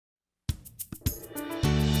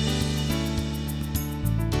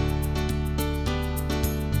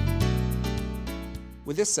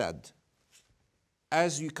With this said,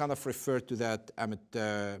 as you kind of refer to that, Amit,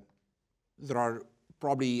 there are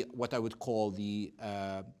probably what I would call the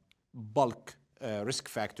bulk risk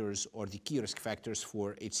factors or the key risk factors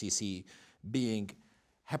for HCC being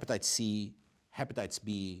hepatitis C, hepatitis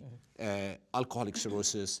B, alcoholic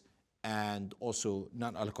cirrhosis, and also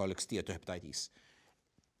non-alcoholic steatohepatitis.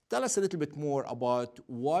 Tell us a little bit more about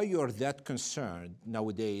why you're that concerned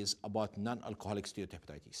nowadays about non-alcoholic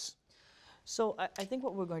steatohepatitis. So I think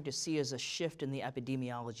what we're going to see is a shift in the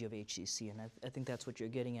epidemiology of HCC, and I think that's what you're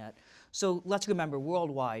getting at. So let's remember,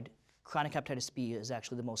 worldwide, chronic hepatitis B is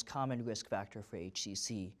actually the most common risk factor for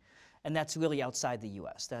HCC, and that's really outside the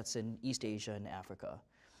US. That's in East Asia and Africa.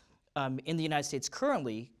 In the United States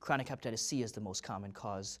currently, chronic hepatitis C is the most common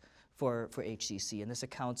cause for HCC, and this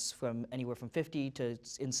accounts from anywhere from 50 to,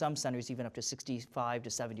 in some centers, even up to 65 to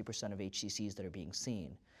 70% of HCCs that are being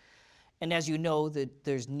seen. And as you know,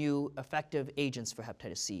 there's new effective agents for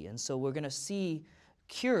hepatitis C, and so we're going to see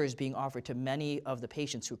cures being offered to many of the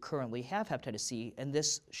patients who currently have hepatitis C, and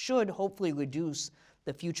this should hopefully reduce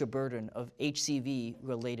the future burden of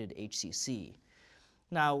HCV-related HCC.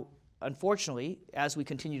 Now, unfortunately, as we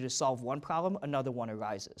continue to solve one problem, another one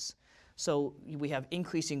arises. So we have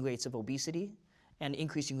increasing rates of obesity and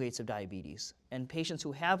increasing rates of diabetes. And patients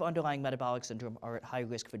who have underlying metabolic syndrome are at high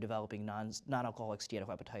risk for developing non-alcoholic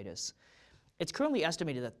steatohepatitis. It's currently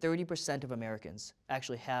estimated that 30% of Americans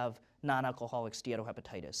actually have non-alcoholic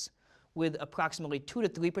steatohepatitis, with approximately 2 to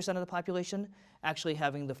 3% of the population actually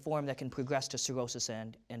having the form that can progress to cirrhosis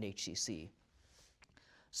and HCC.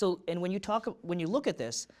 So, and when you look at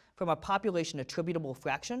this from a population attributable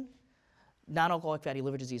fraction, non-alcoholic fatty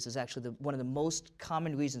liver disease is actually one of the most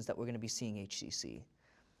common reasons that we're going to be seeing HCC.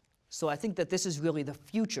 So I think that this is really the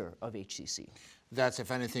future of HCC. That's, if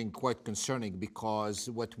anything, quite concerning, because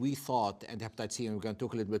what we thought, and hepatitis C, and we're going to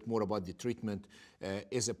talk a little bit more about the treatment,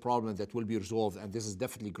 is a problem that will be resolved, and this is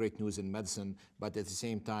definitely great news in medicine, but at the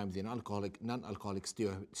same time, the non-alcoholic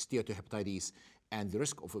steatohepatitis and the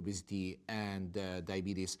risk of obesity and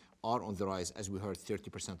diabetes are on the rise. As we heard,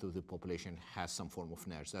 30% of the population has some form of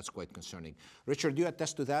NASH. That's quite concerning. Richard, do you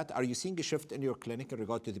attest to that? Are you seeing a shift in your clinic in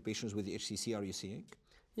regard to the patients with the HCC? Are you seeing?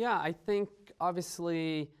 Yeah, I think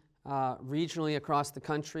obviously regionally across the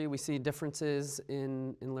country we see differences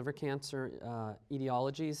in liver cancer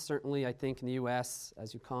etiologies. Certainly I think in the US,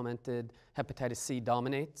 as you commented, hepatitis C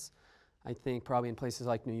dominates. I think probably in places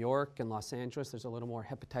like New York and Los Angeles there's a little more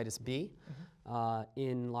hepatitis B.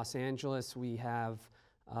 In Los Angeles we have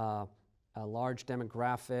a large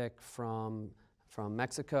demographic from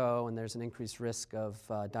Mexico, and there's an increased risk of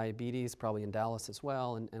diabetes, probably in Dallas as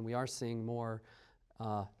well, and we are seeing more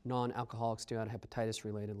non-alcoholic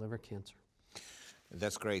steatohepatitis-related liver cancer.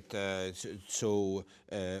 That's great. So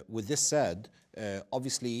with this said,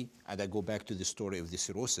 obviously, and I go back to the story of the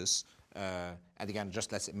cirrhosis, and again,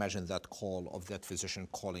 just let's imagine that call of that physician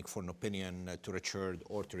calling for an opinion to Richard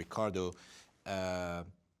or to Riccardo.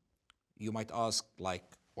 You might ask, like,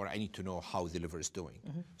 or I need to know how the liver is doing.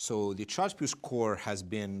 So the Charles-Pugh score has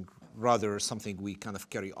been rather something we kind of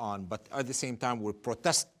carry on, but at the same time we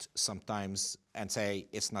protest sometimes and say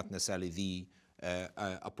it's not necessarily the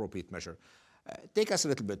appropriate measure. Take us a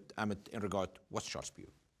little bit, Amit, in regard to what's Charles-Pugh?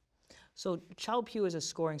 So Child-Pugh is a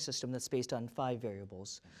scoring system that's based on 5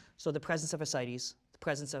 variables. So the presence of ascites, the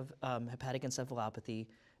presence of hepatic encephalopathy,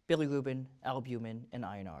 bilirubin, albumin, and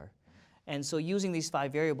INR. And so using these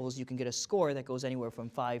 5 variables, you can get a score that goes anywhere from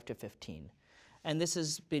 5 to 15. And this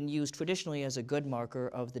has been used traditionally as a good marker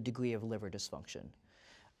of the degree of liver dysfunction.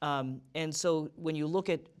 And so when you look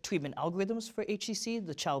at treatment algorithms for HCC,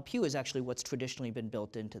 the Child-Pugh is actually what's traditionally been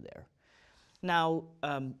built into there. Now,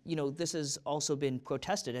 you know, this has also been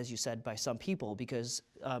protested, as you said, by some people, because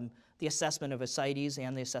the assessment of ascites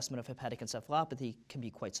and the assessment of hepatic encephalopathy can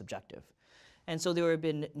be quite subjective. And so there have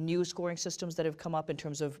been new scoring systems that have come up in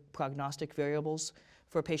terms of prognostic variables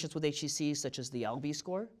for patients with HCC, such as the ALB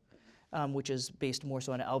score, which is based more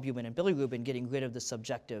so on albumin and bilirubin, getting rid of the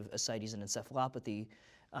subjective ascites and encephalopathy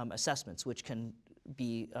assessments, which can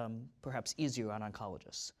be perhaps easier on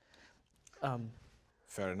oncologists.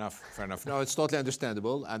 Fair enough, fair enough. No, it's totally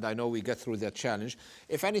understandable, and I know we get through that challenge.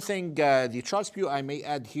 If anything, the Charles-Pugh, I may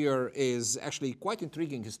add here, is actually quite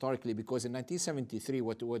intriguing historically, because in 1973,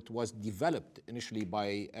 what was developed initially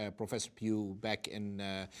by Professor Pugh back in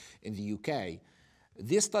the UK,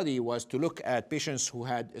 this study was to look at patients who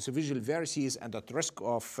had esophageal varices and at risk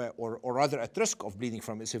of, or rather at risk of bleeding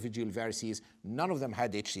from esophageal varices. None of them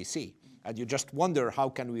had HCC. And you just wonder, how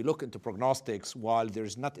can we look into prognostics while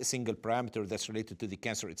there's not a single parameter that's related to the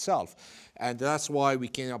cancer itself? And that's why we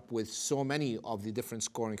came up with so many of the different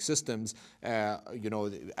scoring systems.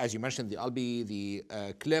 As you mentioned, the ALBI, the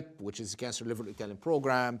CLIP, which is the Cancer Liver Italian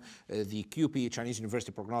Program, the QP, Chinese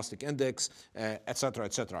University Prognostic Index, et cetera,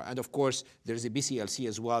 et cetera. And of course, there's a BCLC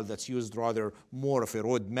as well that's used rather more of a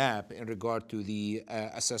roadmap in regard to the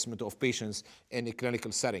assessment of patients in a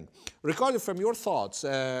clinical setting. Riccardo, from your thoughts,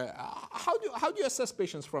 how do you assess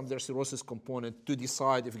patients from their cirrhosis component to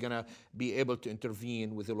decide if you're going to be able to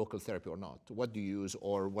intervene with a local therapy or not? What do you use,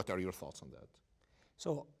 or what are your thoughts on that?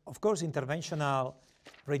 So, of course, interventional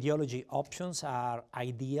radiology options are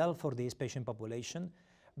ideal for this patient population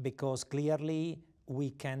because clearly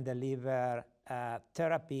we can deliver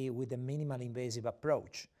therapy with a minimal invasive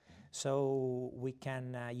approach. So we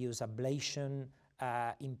can use ablation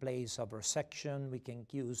in place of resection. We can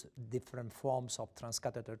use different forms of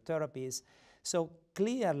transcatheter therapies. So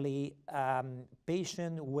clearly,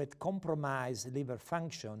 patients with compromised liver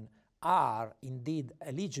function are indeed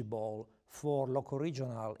eligible for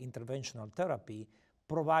locoregional interventional therapy,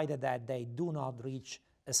 provided that they do not reach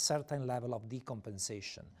a certain level of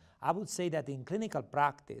decompensation. I would say that in clinical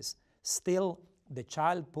practice, still the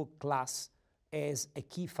child PUC class is a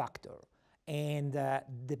key factor. And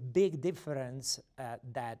the big difference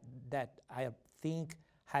that I think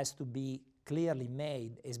has to be clearly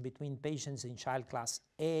made is between patients in child class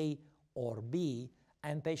A or B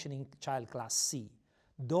and patients in child class C.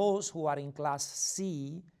 Those who are in class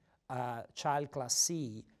C, child class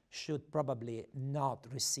C, should probably not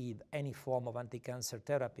receive any form of anti-cancer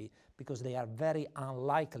therapy because they are very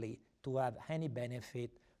unlikely to have any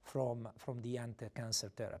benefit from the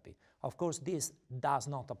anti-cancer therapy. Of course, this does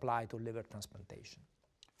not apply to liver transplantation.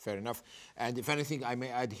 Fair enough. And if anything, I may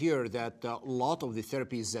add here that a lot of the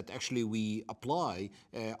therapies that actually we apply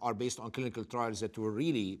are based on clinical trials that were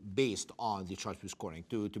really based on the Child-Pugh scoring.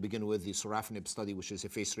 To begin with, the sorafenib study, which is a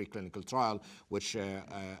phase 3 clinical trial, which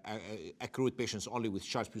accrued patients only with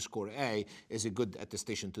Child-Pugh score A, is a good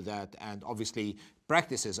attestation to that. And obviously,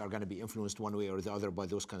 practices are going to be influenced one way or the other by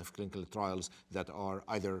those kind of clinical trials that are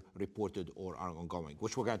either reported or are ongoing,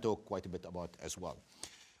 which we're going to talk quite a bit about as well.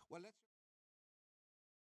 Well, let's